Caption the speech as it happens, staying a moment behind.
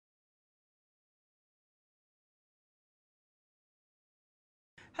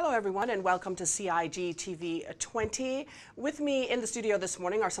Hello everyone and welcome to CIG TV 20. With me in the studio this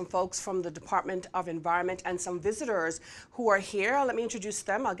morning are some folks from the Department of Environment and some visitors who are here. Let me introduce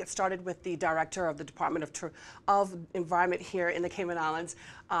them. I'll get started with the Director of the Department of Environment here in the Cayman Islands,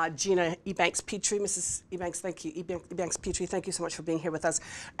 Gina Ebanks-Petrie. Mrs. Ebanks, thank you. Ebanks-Petrie, thank you so much for being here with us.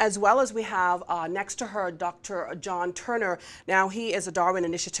 As well as we have next to her Dr. John Turner. Now he is a Darwin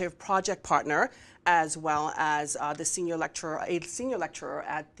Initiative project partner, as well as a senior lecturer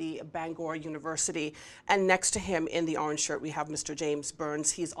at the Bangor University. And next to him in the orange shirt, we have Mr. James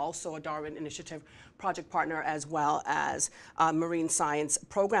Burns. He's also a Darwin Initiative project partner, as well as marine science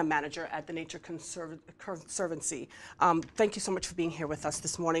program manager at the Nature Conservancy. Thank you so much for being here with us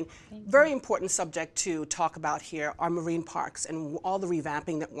this morning. Very important subject to talk about here are marine parks and all the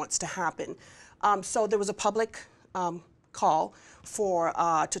revamping that wants to happen. So there was a public call for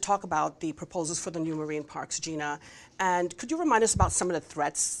to talk about the proposals for the new marine parks, Gina. And could you remind us about some of the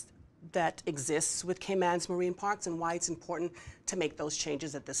threats that exists with Cayman's marine parks and why it's important to make those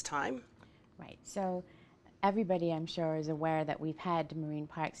changes at this time? Right. So everybody, I'm sure, is aware that we've had marine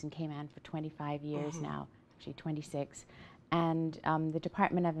parks in Cayman for 25 years now, actually 26. And the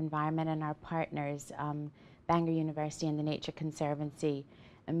Department of Environment and our partners, Bangor University and the Nature Conservancy,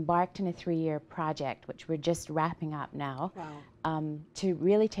 embarked on a 3-year project, which we're just wrapping up now, to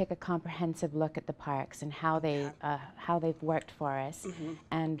really take a comprehensive look at the parks and how they've worked for us,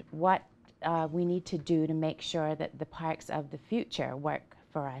 and what we need to do to make sure that the parks of the future work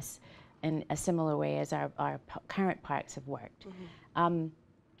for us in a similar way as our current parks have worked.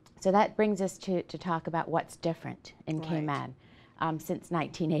 So that brings us to talk about what's different in Cayman. Since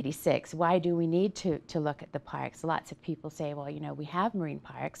 1986. Why do we need to look at the parks? Lots of people say, well, you know, we have marine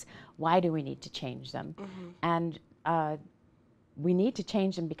parks. Why do we need to change them? And we need to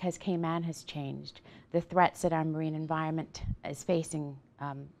change them because Cayman has changed. The threats that our marine environment is facing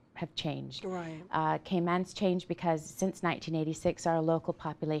have changed. Cayman's changed because since 1986, our local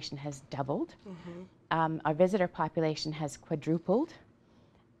population has doubled. Our visitor population has quadrupled.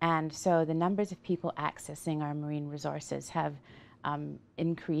 And so the numbers of people accessing our marine resources have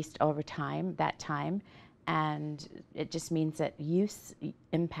increased over time, and it just means that use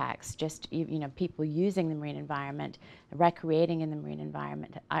impacts, just, you know, people using the marine environment, recreating in the marine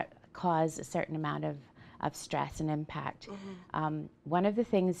environment, cause a certain amount of stress and impact. One of the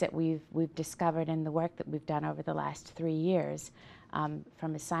things that we've discovered in the work that we've done over the last 3 years,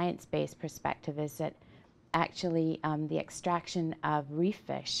 from a science-based perspective, is that actually the extraction of reef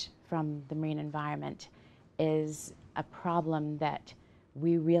fish from the marine environment is a problem that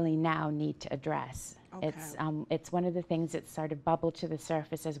we really now need to address. It's one of the things that's sort of bubbled to the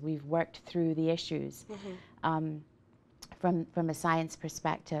surface as we've worked through the issues from a science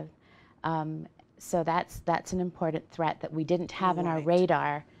perspective. So that's an important threat that we didn't have on our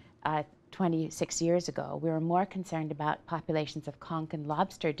radar 26 years ago. We were more concerned about populations of conch and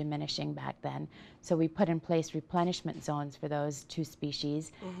lobster diminishing back then. So we put in place replenishment zones for those two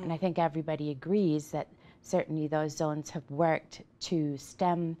species. And I think everybody agrees that certainly those zones have worked to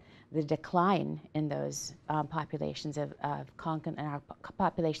stem the decline in those populations of conch and our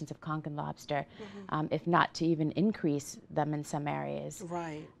populations of conch and lobster, if not to even increase them in some areas.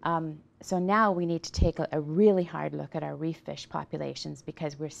 So now we need to take a really hard look at our reef fish populations,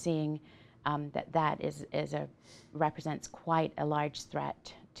 because we're seeing that represents quite a large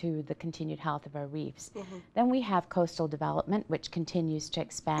threat to the continued health of our reefs. Then we have coastal development, which continues to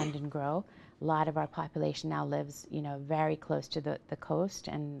expand and grow. A lot of our population now lives, you know, very close to the coast,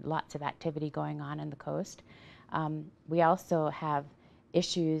 and lots of activity going on the coast. We also have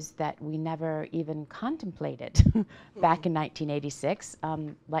issues that we never even contemplated back in 1986,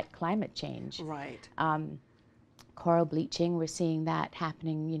 like climate change. Coral bleaching, we're seeing that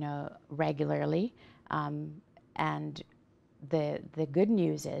happening, you know, regularly. And the good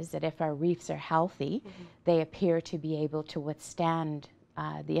news is that if our reefs are healthy, they appear to be able to withstand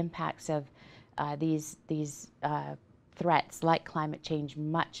the impacts of these threats like climate change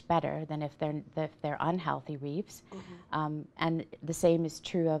much better than if they're unhealthy reefs. And the same is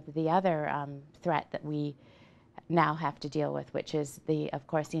true of the other threat that we now have to deal with, which is of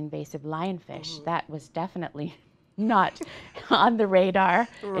course the invasive lionfish. That was definitely not on the radar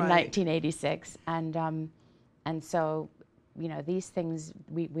in 1986, and so, you know, these things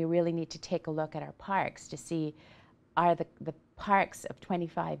we really need to take a look at our parks to see, are the parks of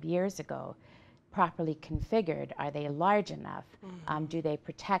 25 years ago properly configured? Are they large enough? Do they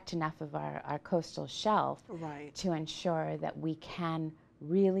protect enough of our coastal shelf to ensure that we can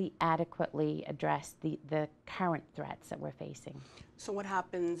really adequately address the current threats that we're facing. So what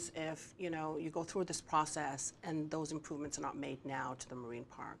happens if, you go through this process and those improvements are not made now to the marine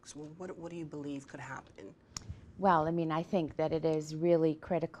parks? Well, what do you believe could happen? Well, I mean, I think that it is really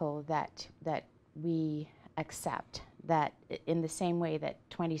critical that we accept that in the same way that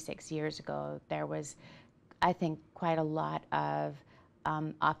 26 years ago there was, I think, quite a lot of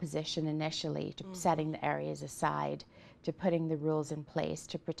opposition initially to setting the areas aside, to putting the rules in place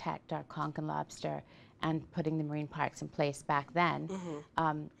to protect our conch and lobster, and putting the marine parks in place back then.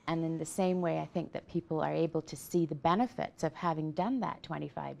 And in the same way, I think that people are able to see the benefits of having done that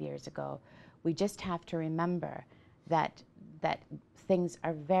 25 years ago. We just have to remember that things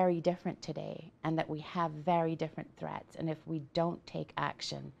are very different today, and that we have very different threats. And if we don't take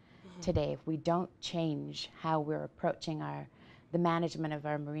action today, if we don't change how we're approaching the management of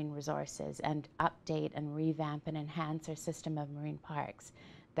our marine resources and update and revamp and enhance our system of marine parks,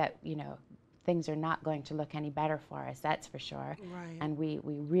 that things are not going to look any better for us, that's for sure. Right. And we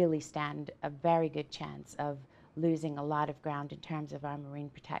really stand a very good chance of losing a lot of ground in terms of our marine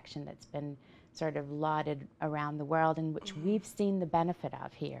protection that's been sort of lauded around the world, and which we've seen the benefit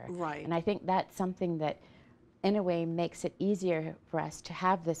of here. Right. And I think that's something that in a way makes it easier for us to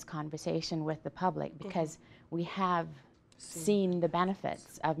have this conversation with the public, because we have seen the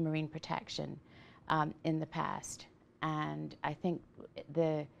benefits of marine protection in the past. And I think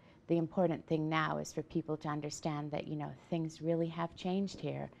the important thing now is for people to understand that things really have changed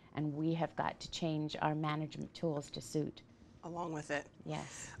here, and we have got to change our management tools to suit. Along with it.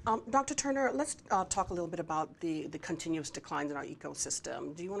 Yes. Dr. Turner, let's talk a little bit about the continuous declines in our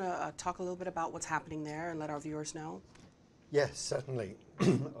ecosystem. Do you want to talk a little bit about what's happening there and let our viewers know? Yes, certainly.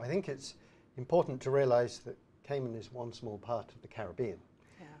 I think it's important to realize that Cayman is one small part of the Caribbean,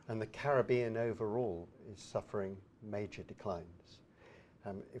 and the Caribbean overall is suffering major declines.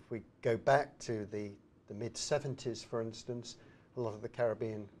 If we go back to the mid-70s, for instance, a lot of the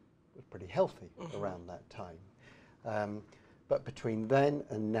Caribbean was pretty healthy around that time. But between then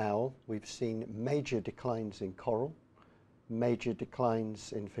and now, we've seen major declines in coral, major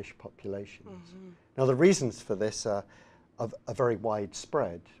declines in fish populations. Now, the reasons for this are very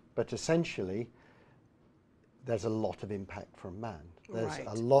widespread, but essentially, there's a lot of impact from man. There's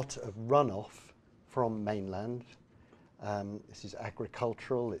a lot of runoff from mainland. This is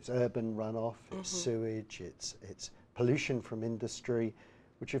agricultural, it's urban runoff, it's sewage, it's pollution from industry,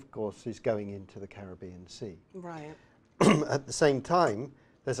 which of course is going into the Caribbean Sea. Right. At the same time,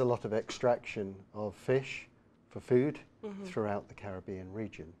 there's a lot of extraction of fish for food throughout the Caribbean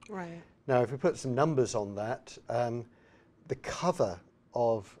region. Right. Now, if we put some numbers on that, the cover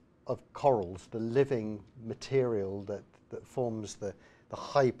of corals, the living material that forms the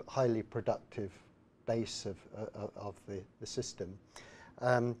highly productive base of the system,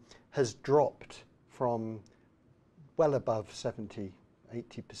 has dropped from well above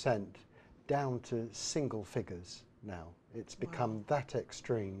 70–80% down to single figures now. It's become that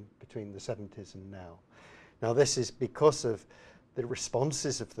extreme between the 70s and now. Now, this is because of the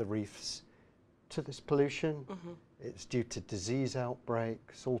responses of the reefs to this pollution. It's due to disease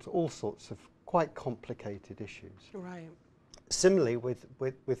outbreaks, all sorts of quite complicated issues. Right. Similarly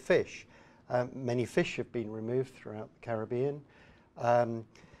with fish, many fish have been removed throughout the Caribbean.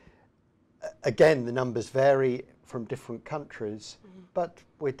 Again, the numbers vary from different countries, but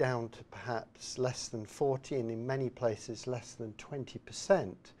we're down to perhaps less than 40, and in many places less than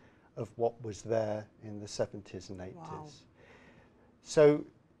 20% of what was there in the 70s and 80s. Wow. So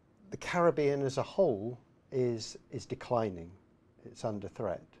the Caribbean as a whole is declining. It's under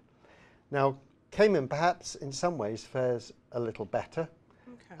threat. Now, Cayman perhaps in some ways fares a little better.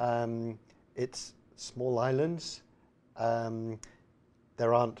 Okay. It's small islands.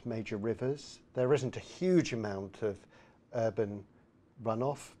 There aren't major rivers. There isn't a huge amount of urban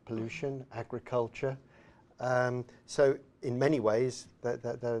runoff, pollution, agriculture. So in many ways, there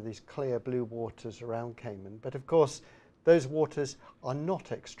are these clear blue waters around Cayman. But of course, those waters are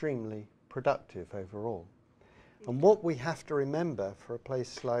not extremely productive overall. And what we have to remember for a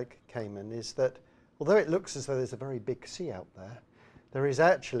place like Cayman is that although it looks as though there's a very big sea out there, there is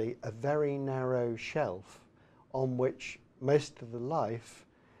actually a very narrow shelf on which most of the life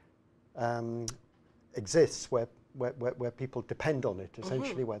exists, where people depend on it,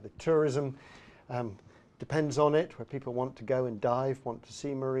 essentially, where the tourism depends on it, where people want to go and dive, want to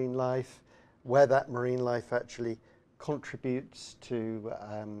see marine life, where that marine life actually contributes to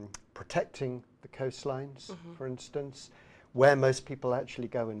protecting the coastlines, for instance. Where most people actually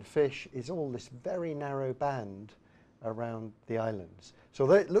go and fish is all this very narrow band around the islands. So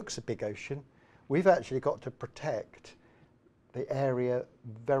although it looks a big ocean, we've actually got to protect the area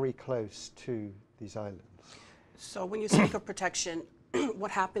very close to these islands. So when you speak of protection,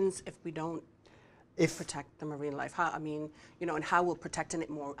 what happens if we don't protect the marine life? How, I mean, you know, and how will protecting it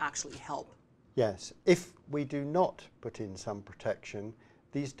more actually help? Yes, if we do not put in some protection,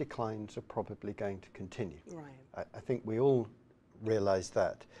 these declines are probably going to continue. Right. I think we all realise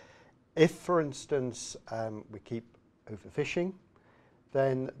that. If, for instance, we keep overfishing,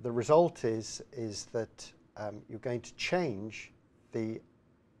 then the result is that you're going to change the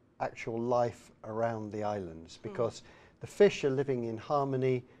actual life around the islands, because the fish are living in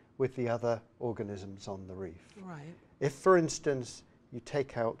harmony with the other organisms on the reef. Right. If, for instance, you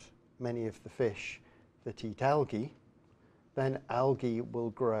take out many of the fish that eat algae, then algae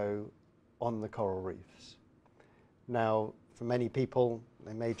will grow on the coral reefs. Now, for many people,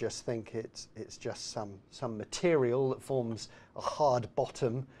 they may just think it's just some material that forms a hard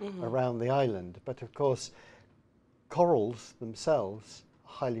bottom around the island. But of course, corals themselves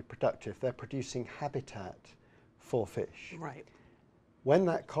are highly productive. They're producing habitat for fish. Right. When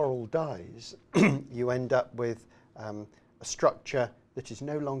that coral dies, you end up with a structure that is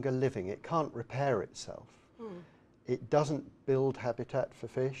no longer living. It can't repair itself. It doesn't build habitat for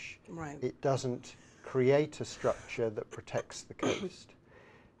fish. Right. It doesn't create a structure that protects the coast.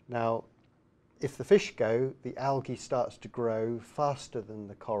 Now, if the fish go, the algae starts to grow faster than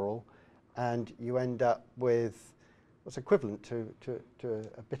the coral, and you end up with what's equivalent to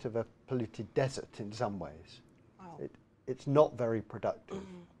a bit of a polluted desert in some ways. Wow. It's not very productive.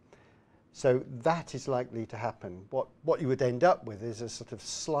 So that is likely to happen. What you would end up with is a sort of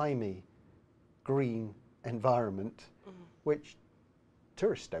slimy green environment, which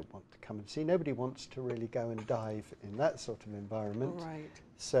tourists don't want to come and see. Nobody wants to really go and dive in that sort of environment. Right.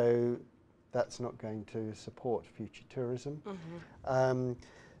 So that's not going to support future tourism.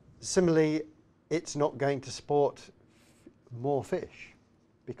 Similarly, it's not going to support more fish,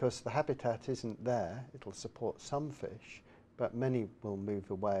 because the habitat isn't there. It'll support some fish, but many will move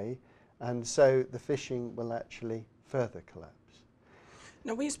away, and so the fishing will actually further collapse.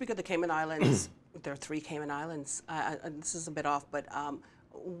 Now, when you speak of the Cayman Islands, there are 3 Cayman Islands. This is a bit off, but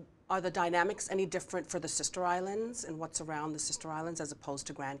are the dynamics any different for the sister islands and what's around the sister islands as opposed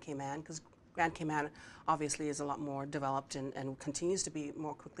to Grand Cayman? Because Grand Cayman obviously is a lot more developed and continues to be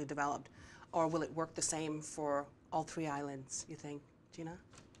more quickly developed. Or will it work the same for all 3 islands, you think, Gina?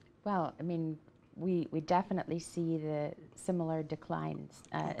 Well, I mean, we definitely see the similar declines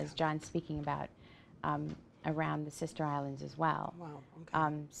as John's speaking about around the sister islands as well. Wow,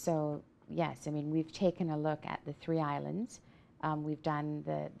 okay. So yes, I mean, we've taken a look at the 3 islands. We've done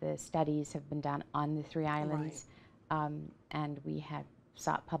the studies have been done on the 3 islands, and we have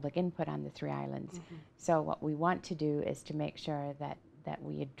sought public input on the 3 islands. So what we want to do is to make sure that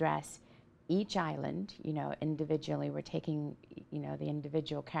we address each island, you know, individually. We're taking, you know, the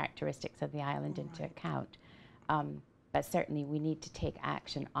individual characteristics of the island into account. But certainly we need to take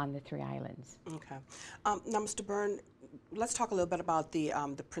action on the 3 islands. Okay. Now, Mr. Byrne, let's talk a little bit about the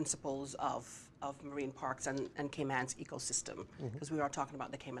principles of marine parks and Cayman's ecosystem, because we are talking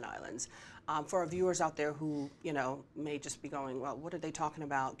about the Cayman Islands. For our viewers out there who, you know, may just be going, well, what are they talking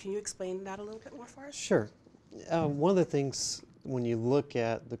about? Can you explain that a little bit more for us? Sure. One of the things when you look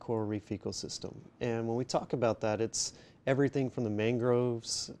at the coral reef ecosystem, and when we talk about that, it's everything from the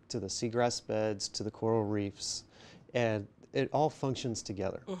mangroves to the seagrass beds to the coral reefs, and it all functions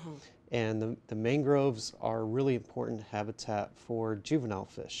together. And the mangroves are really important habitat for juvenile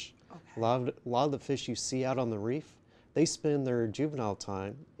fish. Okay. A lot of the fish you see out on the reef, they spend their juvenile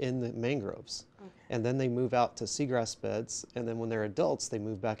time in the mangroves. And then they move out to seagrass beds, and then when they're adults, they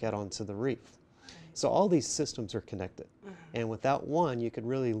move back out onto the reef. So all these systems are connected. And without one, you could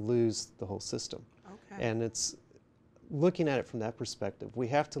really lose the whole system. Okay. And it's looking at it from that perspective. We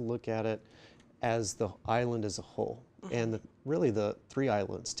have to look at it as the island as a whole, and really the 3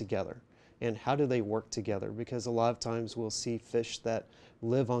 islands together. And how do they work together? Because a lot of times we'll see fish that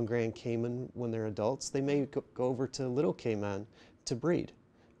live on Grand Cayman when they're adults. They may go over to Little Cayman to breed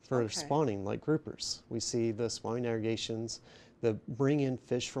for spawning, like groupers. We see the spawning aggregations that bring in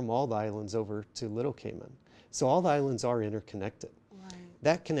fish from all the islands over to Little Cayman. So all the islands are interconnected. Right.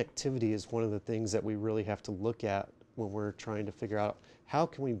 That connectivity is one of the things that we really have to look at when we're trying to figure out how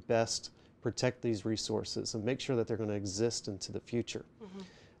can we best protect these resources and make sure that they're going to exist into the future.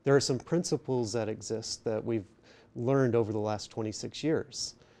 There are some principles that exist that we've learned over the last 26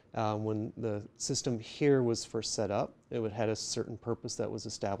 years. When the system here was first set up, it had a certain purpose that was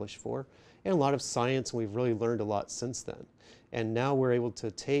established for, and a lot of science, and we've really learned a lot since then. And now we're able to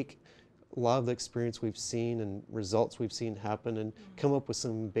take a lot of the experience we've seen and results we've seen happen and come up with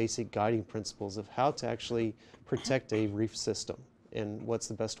some basic guiding principles of how to actually protect a reef system and what's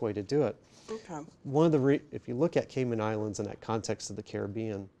the best way to do it. Okay. One of the, if you look at Cayman Islands in that context of the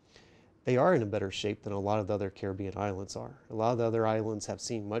Caribbean, they are in a better shape than a lot of the other Caribbean islands are. A lot of the other islands have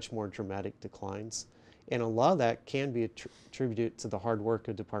seen much more dramatic declines, and a lot of that can be attributed to the hard work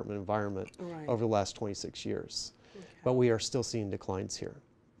of Department of Environment over the last 26 years. Okay. But we are still seeing declines here.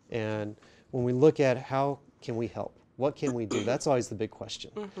 And when we look at how can we help, what can we do, that's always the big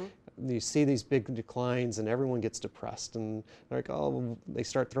question. You see these big declines and everyone gets depressed and they're like, oh, they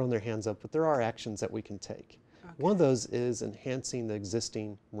start throwing their hands up, but there are actions that we can take. Okay. One of those is enhancing the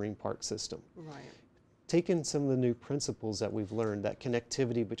existing marine park system. Right. Taking some of the new principles that we've learned, that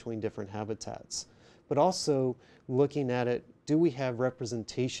connectivity between different habitats, but also looking at it, do we have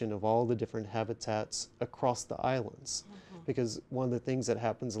representation of all the different habitats across the islands? Because one of the things that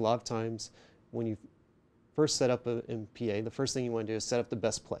happens a lot of times when you first set up an MPA, the first thing you want to do is set up the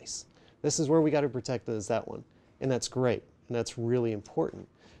best place. This is where we got to protect it, is that one. And that's great, and that's really important.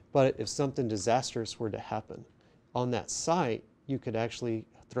 But if something disastrous were to happen on that site, you could actually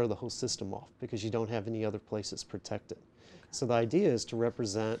throw the whole system off because you don't have any other places protected. Okay. So the idea is to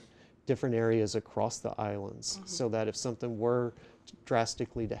represent different areas across the islands so that if something were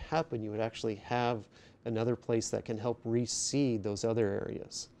drastically to happen, you would actually have another place that can help reseed those other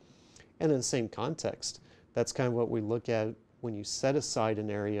areas. And in the same context, that's kind of what we look at when you set aside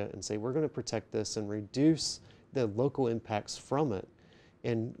an area and say, we're going to protect this and reduce the local impacts from it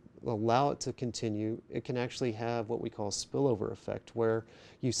and allow it to continue. It can actually have what we call a spillover effect, where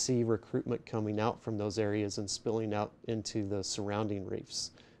you see recruitment coming out from those areas and spilling out into the surrounding reefs.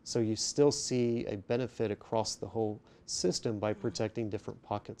 So you still see a benefit across the whole system by protecting different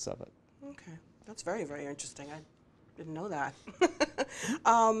pockets of it. Okay, that's very, very interesting. I didn't know that.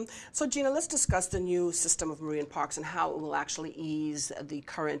 So Gina, let's discuss the new system of marine parks and how it will actually ease the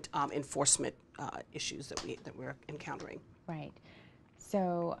current enforcement issues that we're encountering. Right.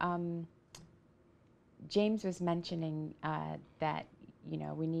 So James was mentioning that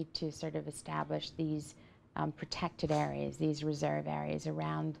we need to sort of establish these protected areas, these reserve areas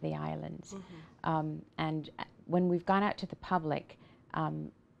around the islands. And when we've gone out to the public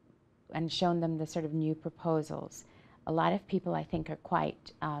and shown them the sort of new proposals, a lot of people, I think, are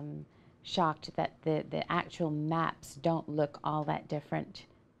quite shocked that the actual maps don't look all that different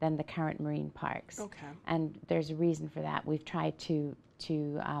than the current marine parks. Okay. And there's a reason for that. We've tried to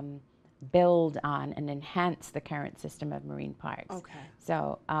build on and enhance the current system of marine parks. Okay.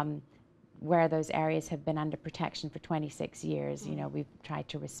 So where those areas have been under protection for 26 years, we've tried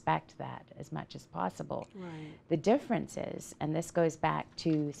to respect that as much as possible. Right. The difference is, and this goes back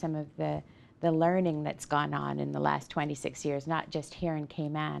to some of the learning that's gone on in the last 26 years, not just here in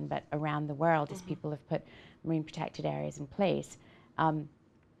Cayman, but around the world as people have put marine protected areas in place.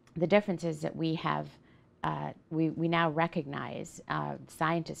 The difference is that we have, we now recognize,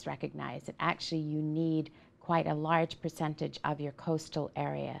 scientists recognize that actually you need quite a large percentage of your coastal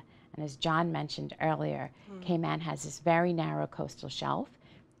area. And as John mentioned earlier, Cayman has this very narrow coastal shelf.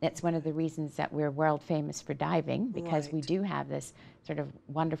 It's one of the reasons that we're world famous for diving, because we do have this sort of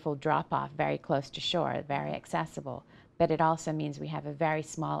wonderful drop-off very close to shore, very accessible. But it also means we have a very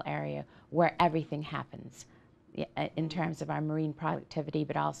small area where everything happens in terms of our marine productivity,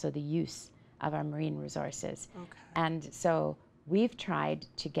 but also the use of our marine resources. Okay. And so we've tried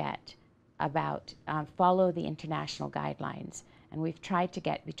to get about, follow the international guidelines, and we've tried to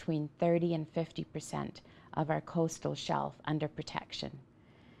get between 30 and 50% of our coastal shelf under protection.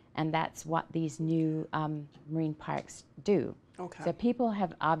 And that's what these new marine parks do. Okay. So people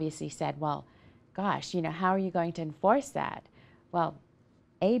have obviously said, well, gosh, how are you going to enforce that? Well,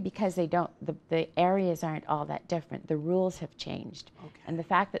 because they don't, the areas aren't all that different. The rules have changed. Okay. And the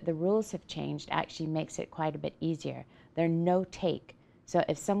fact that the rules have changed actually makes it quite a bit easier. They're no take. So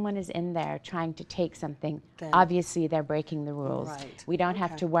if someone is in there trying to take something, Then, obviously they're breaking the rules. Right. We don't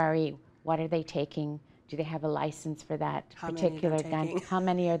have Okay. to worry, what are they taking? Do they have a license for that How many particular they're gun? taking. How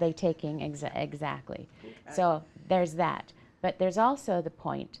many are they taking? Exactly. Okay. So there's that. But there's also the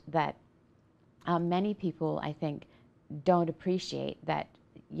point that many people, I think, don't appreciate that,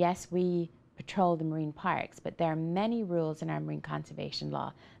 yes, we patrol the marine parks, but there are many rules in our marine conservation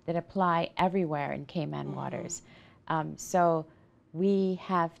law that apply everywhere in Cayman waters. So we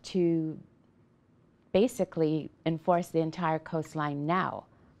have to basically enforce the entire coastline now,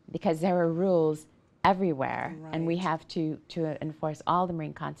 because there are rules everywhere, and we Right. have to enforce all the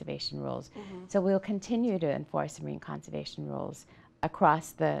marine conservation rules. So we'll continue to enforce the marine conservation rules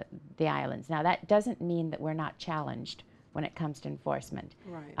across the islands. Now that doesn't mean that we're not challenged when it comes to enforcement.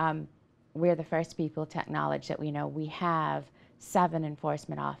 Right. we're the first people to acknowledge that we have 7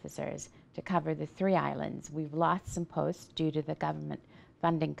 enforcement officers to cover the 3 islands. We've lost some posts due to the government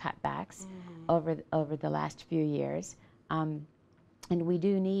funding cutbacks over the last few years, and we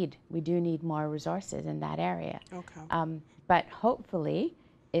do need more resources in that area. Okay. But hopefully,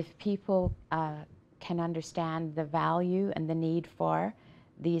 if people can understand the value and the need for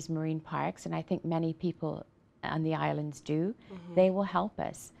these marine parks, and I think many people on the islands do, they will help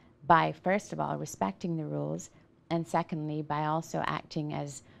us by, first of all, respecting the rules, and secondly, by also acting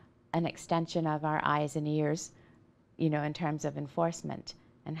as an extension of our eyes and ears, in terms of enforcement,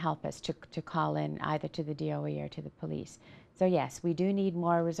 and help us to call in either to the DOE or to the police. So yes, we do need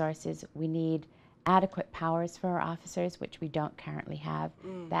more resources. We need adequate powers for our officers, which we don't currently have.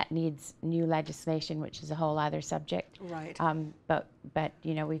 That needs new legislation, which is a whole other subject. Right. But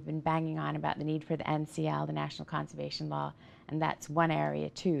we've been banging on about the need for the NCL, the National Conservation Law, and that's one area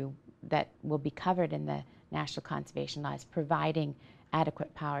too that will be covered in the National Conservation Law, is providing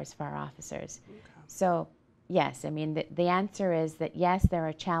adequate powers for our officers. Okay. So yes, I mean the answer is that yes, there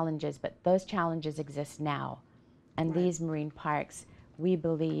are challenges, but those challenges exist now, and these marine parks, we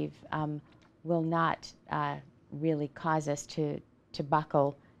believe, will not really cause us to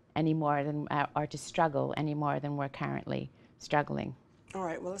buckle any more than, or to struggle any more than we're currently struggling. All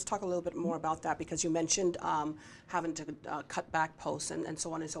right, well, let's talk a little bit more about that, because you mentioned having to cut back posts and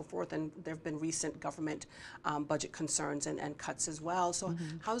so on and so forth, and there have been recent government budget concerns and cuts as well. So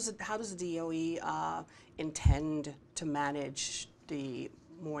how does the DOE intend to manage the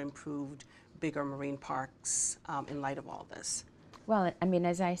more improved, bigger marine parks in light of all this? Well, I mean,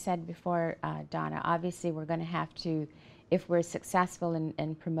 as I said before, Donna, obviously we're going to have to, if we're successful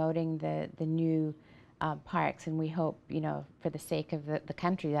in promoting the new parks, and we hope, for the sake of the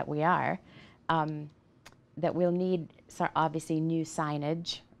country that we are, that we'll need obviously new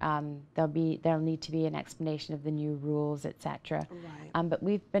signage. There'll need to be an explanation of the new rules, etc. Right. But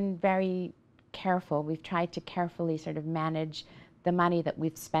we've been very careful. We've tried to carefully sort of manage the money that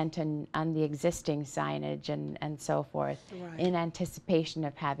we've spent on the existing signage and so forth, in anticipation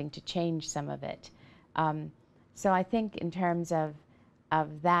of having to change some of it. So I think in terms of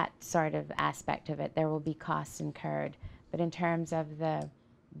that sort of aspect of it, there will be costs incurred. But in terms of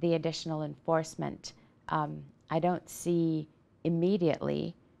the additional enforcement, I don't see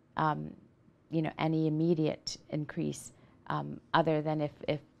immediately, any immediate increase, other than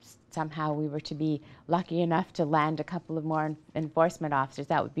if somehow we were to be lucky enough to land a couple of more enforcement officers.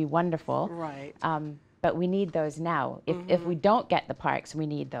 That would be wonderful. Right. But we need those now. If we don't get the parks, we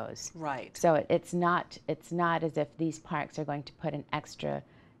need those. Right. So it's not as if these parks are going to put an extra,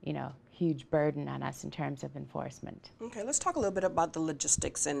 huge burden on us in terms of enforcement. Okay, let's talk a little bit about the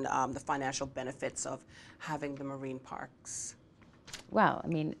logistics and the financial benefits of having the marine parks. Well, I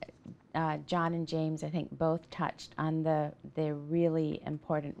mean, John and James, I think, both touched on the really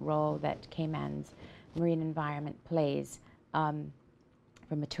important role that Cayman's marine environment plays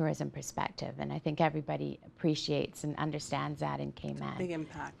from a tourism perspective, and I think everybody appreciates and understands that in Cayman. Big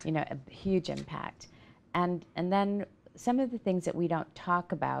impact. A huge impact. And then some of the things that we don't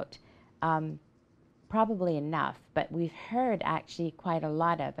talk about, probably enough, but we've heard actually quite a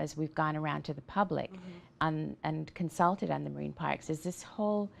lot of as we've gone around to the public and consulted on the marine parks, is this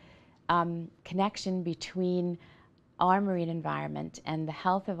whole connection between our marine environment and the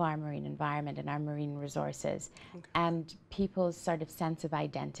health of our marine environment and our marine resources, and people's sort of sense of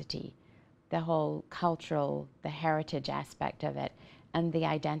identity, the whole cultural, the heritage aspect of it, and the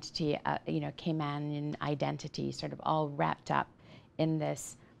identity, Caymanian identity, sort of all wrapped up in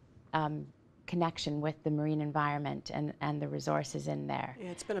this connection with the marine environment and the resources in there. Yeah,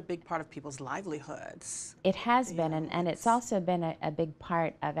 it's been a big part of people's livelihoods. It has been, and it's also been a big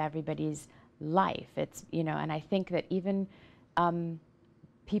part of everybody's life. It's, and I think that even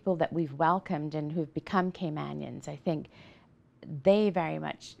people that we've welcomed and who've become Caymanians, I think they very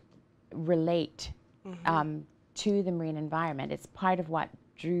much relate to the marine environment. It's part of what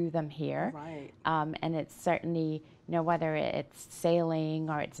drew them here. Right. And it's certainly, whether it's sailing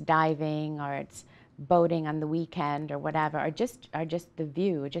or it's diving or it's boating on the weekend or whatever, or just the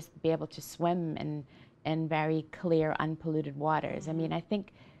view, just be able to swim in very clear, unpolluted waters. I mean, I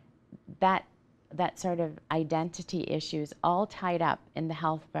think that sort of identity issues all tied up in the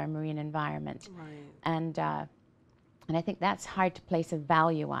health of our marine environment. Right. And I think that's hard to place a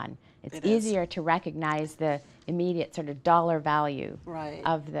value on. It's easier to recognize the immediate sort of dollar value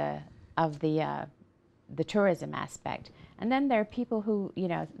of the tourism aspect. And then there are people who,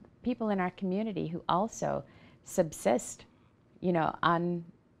 people in our community who also subsist, from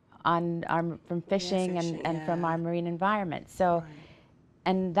fishing and from our marine environment. So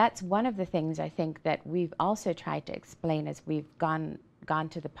and that's one of the things I think that we've also tried to explain as we've gone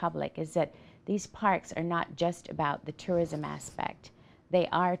to the public, is that these parks are not just about the tourism aspect. They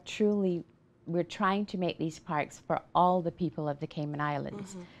are truly, we're trying to make these parks for all the people of the Cayman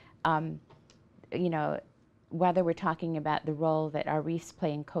Islands. You know, whether we're talking about the role that our reefs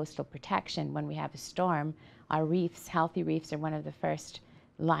play in coastal protection when we have a storm, our reefs, healthy reefs, are one of the first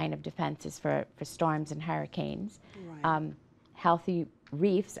line of defenses for storms and hurricanes. Right. Healthy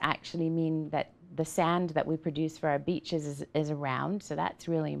reefs actually mean that the sand that we produce for our beaches is around, so that's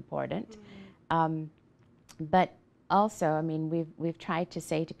really important. But also, I mean, we've tried to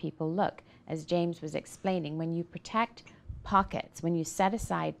say to people, look, as James was explaining, when you protect pockets, when you set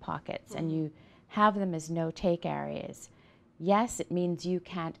aside pockets and you have them as no-take areas, yes, it means you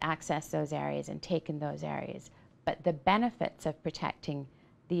can't access those areas and take in those areas, but the benefits of protecting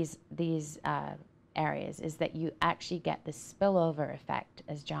these areas is that you actually get the spillover effect,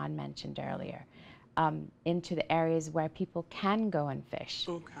 as John mentioned earlier, into the areas where people can go and fish.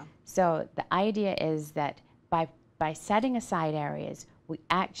 Okay. So the idea is that by setting aside areas, we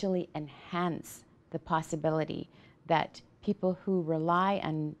actually enhance the possibility that people who rely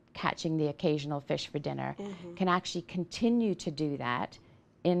on catching the occasional fish for dinner can actually continue to do that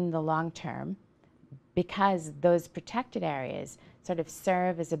in the long term, because those protected areas sort of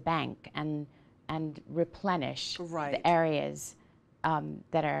serve as a bank and replenish Right. the areas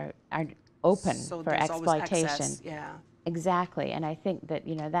that are open So for there's always exploitation. excess, yeah. Exactly, and I think that,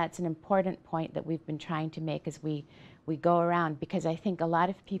 you know, that's an important point that we've been trying to make as we go around, because I think a lot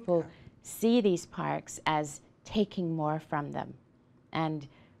of people see these parks as taking more from them. And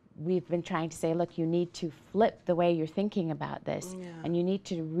we've been trying to say, look, you need to flip the way you're thinking about this, and you need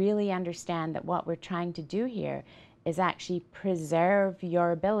to really understand that what we're trying to do here is actually preserve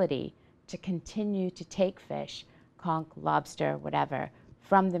your ability to continue to take fish, conch, lobster, whatever,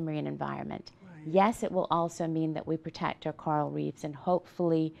 from the marine environment. Yes, it will also mean that we protect our coral reefs and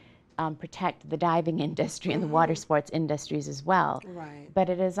hopefully protect the diving industry and the water sports industries as well. Right. But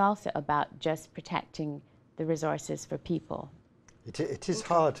it is also about just protecting the resources for people. It is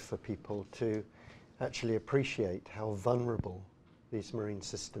hard for people to actually appreciate how vulnerable these marine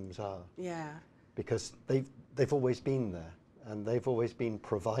systems are, Yeah. because they've always been there and they've always been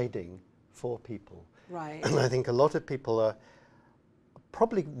providing for people. Right. And I think a lot of people are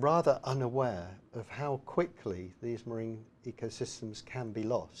probably rather unaware of how quickly these marine ecosystems can be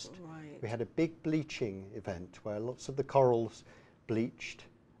lost. Right. We had a big bleaching event where lots of the corals bleached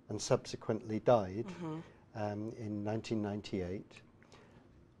and subsequently died in 1998.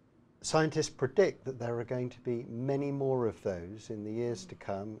 Scientists predict that there are going to be many more of those in the years to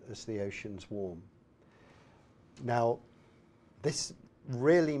come as the oceans warm. Now, this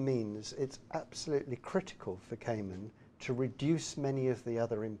really means it's absolutely critical for Cayman to reduce many of the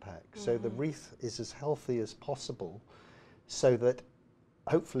other impacts. So the reef is as healthy as possible so that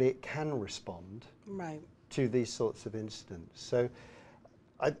hopefully it can respond Right. to these sorts of incidents. So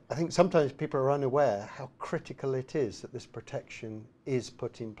I think sometimes people are unaware how critical it is that this protection is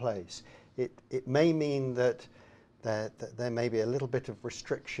put in place. It may mean that there may be a little bit of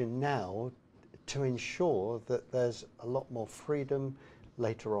restriction now to ensure that there's a lot more freedom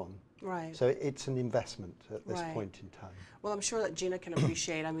later on. Right. So it's an investment at this Right. point in time. Well, I'm sure that Gina can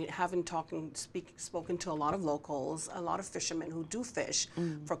appreciate. I mean, having spoken to a lot of locals, a lot of fishermen who do fish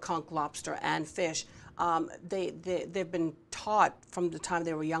for conch, lobster, and fish, they've been taught from the time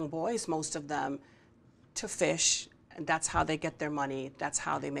they were young boys, most of them, to fish, and that's how they get their money. That's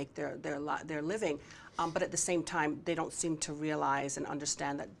how they make their living. But at the same time, they don't seem to realize and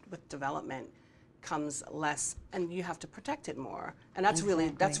understand that with development comes less, and you have to protect it more. And that's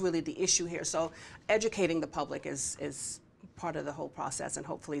really the issue here. So educating the public is part of the whole process, and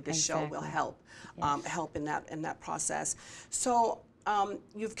hopefully this show will help help in that process. So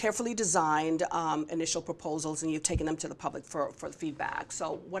you've carefully designed initial proposals, and you've taken them to the public for feedback.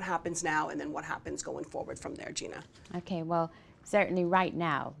 So what happens now, and then what happens going forward from there, Gina? Okay, well, certainly right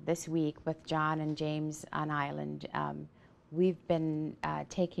now, this week with John and James on island, we've been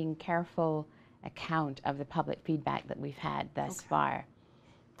taking careful account of the public feedback that we've had thus far,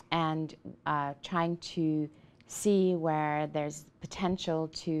 and trying to see where there's potential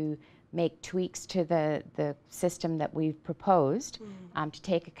to make tweaks to the system that we've proposed, to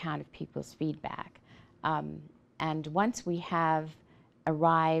take account of people's feedback. And once we have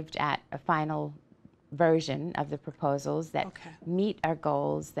arrived at a final version of the proposals that meet our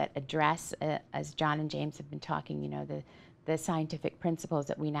goals, that address, as John and James have been talking, you know, the scientific principles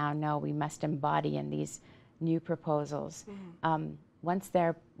that we now know we must embody in these new proposals. Once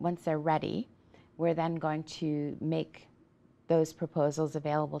they're ready, we're then going to make those proposals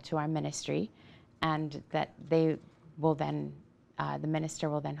available to our ministry, and that they will then, the minister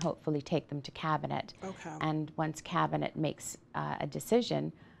will then hopefully take them to cabinet. Okay. And once cabinet makes a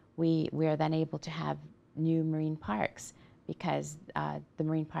decision, we are then able to have new marine parks, because the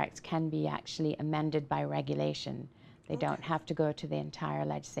marine parks can be actually amended by regulation. They don't have to go to the entire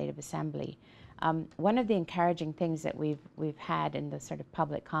Legislative Assembly. One of the encouraging things that we've had in the sort of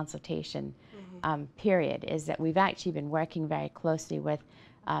public consultation period is that we've actually been working very closely with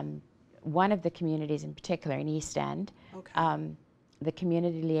one of the communities in particular in East End. Okay. The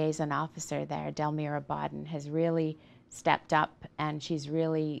community liaison officer there, Delmira Bodden, has really stepped up, and she's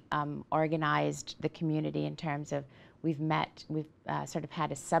really organized the community in terms of we've sort of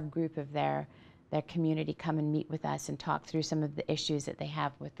had a subgroup of their community come and meet with us and talk through some of the issues that they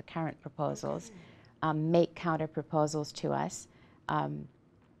have with the current proposals, make counter proposals to us,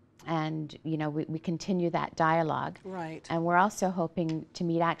 and you know, we continue that dialogue. Right. And we're also hoping to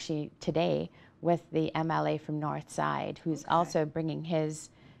meet actually today with the MLA from North Side, who's also bringing his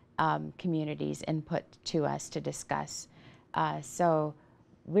community's input to us to discuss. So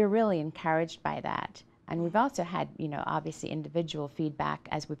we're really encouraged by that. And we've also had, you know, obviously individual feedback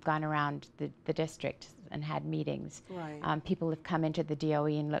as we've gone around the district and had meetings. Right. People have come into the DOE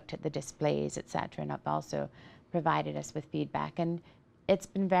and looked at the displays, et cetera, and have also provided us with feedback. And it's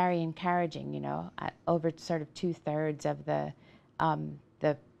been very encouraging, you know. Over sort of 2/3 of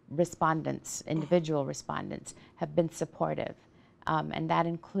the respondents, individual respondents, have been supportive. And that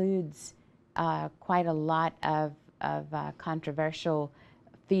includes quite a lot of controversial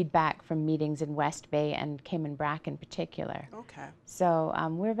feedback from meetings in West Bay and Cayman Brac in particular. Okay. So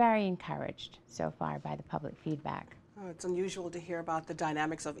we're very encouraged so far by the public feedback. Oh, it's unusual to hear about the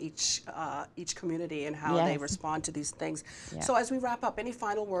dynamics of each community and how they respond to these things. Yeah. So as we wrap up, any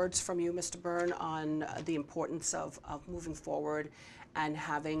final words from you, Mr. Byrne, on the importance of moving forward and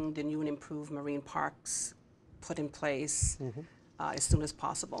having the new and improved marine parks put in place as soon as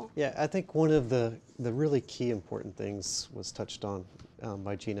possible? Yeah, I think one of the really key important things was touched on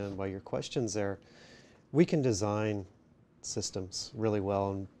by Gina and by your questions there. We can design systems really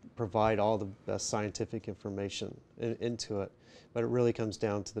well and provide all the best scientific information into it, but it really comes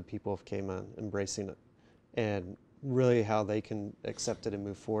down to the people of Cayman embracing it and really how they can accept it and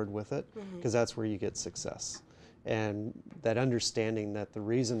move forward with it, because that's where you get success. And that understanding that the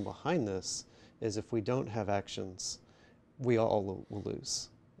reason behind this is if we don't have actions, we all will lose.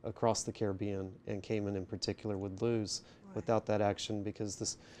 Across the Caribbean, and Cayman in particular would lose without that action,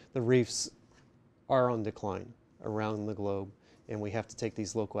 because the reefs are on decline around the globe, and we have to take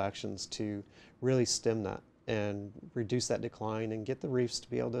these local actions to really stem that and reduce that decline and get the reefs to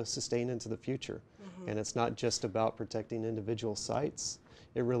be able to sustain into the future. And it's not just about protecting individual sites,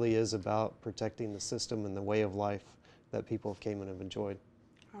 it really is about protecting the system and the way of life that people of Cayman have enjoyed.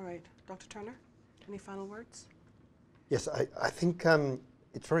 All right. Dr. Turner, any final words? Yes, I think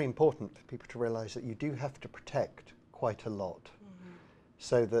it's very important for people to realize that you do have to protect quite a lot,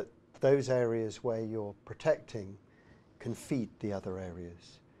 so that those areas where you're protecting can feed the other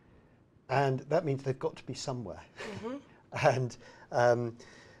areas. And that means they've got to be somewhere. And the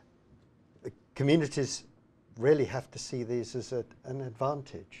communities really have to see these as an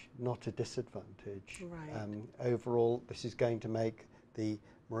advantage, not a disadvantage. Right. Overall, this is going to make the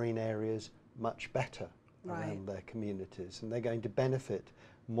marine areas much better around their communities, and they're going to benefit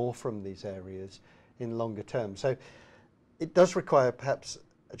more from these areas in longer term. So it does require perhaps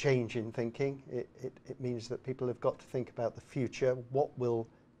a change in thinking. It means that people have got to think about the future. What will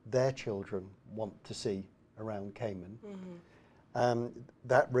their children want to see around Cayman?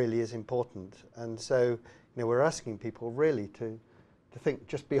 That really is important. And so, you know, we're asking people really to think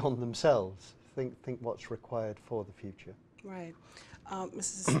just beyond themselves, think what's required for the future. Right.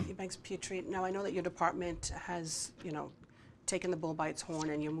 Mrs. Eubanks-Petrie, now I know that your department has, you know, taken the bull by its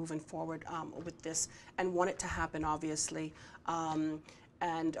horn, and you're moving forward with this and want it to happen, obviously.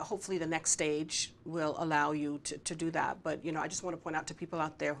 And hopefully the next stage will allow you to do that. But, you know, I just want to point out to people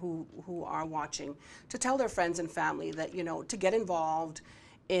out there who are watching, to tell their friends and family that, you know, to get involved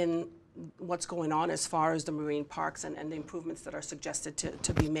in what's going on as far as the marine parks and the improvements that are suggested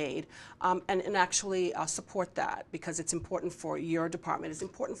to be made, and actually support that, because it's important for your department, it's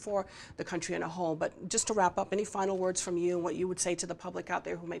important for the country in a whole. But just to wrap up, any final words from you, what you would say to the public out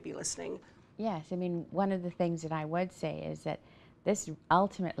there who may be listening? Yes, I mean, one of the things that I would say is that this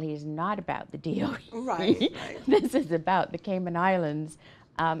ultimately is not about the DOE. Right. This is about the Cayman Islands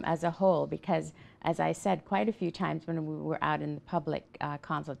as a whole, because, as I said quite a few times when we were out in the public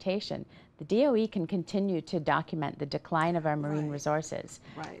consultation, the DOE can continue to document the decline of our marine resources.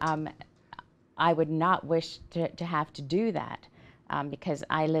 Right. I would not wish to have to do that, because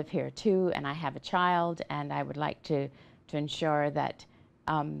I live here too, and I have a child, and I would like to ensure that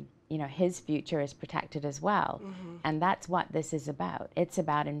you know, his future is protected as well. And that's what this is about. It's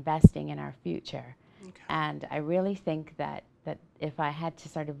about investing in our future. Okay. And I really think that if I had to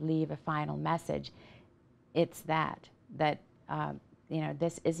sort of leave a final message, it's that you know,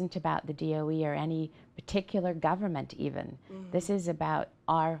 this isn't about the DOE or any particular government even. This is about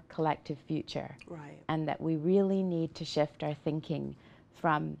our collective future. Right. And that we really need to shift our thinking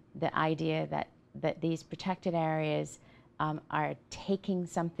from the idea that these protected areas are taking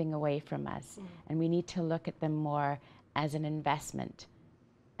something away from us. And we need to look at them more as an investment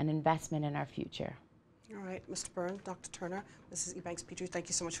in our future. All right, Mr. Byrne, Dr. Turner, Mrs. Ebanks-Petrie, thank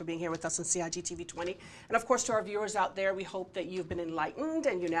you so much for being here with us on CIG TV 20. And of course, to our viewers out there, we hope that you've been enlightened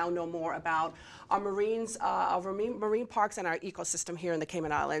and you now know more about our marine parks and our ecosystem here in the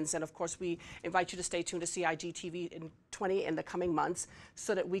Cayman Islands. And of course, we invite you to stay tuned to CIG TV 20 in the coming months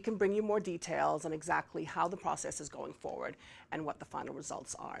so that we can bring you more details on exactly how the process is going forward and what the final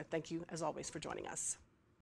results are. Thank you, as always, for joining us.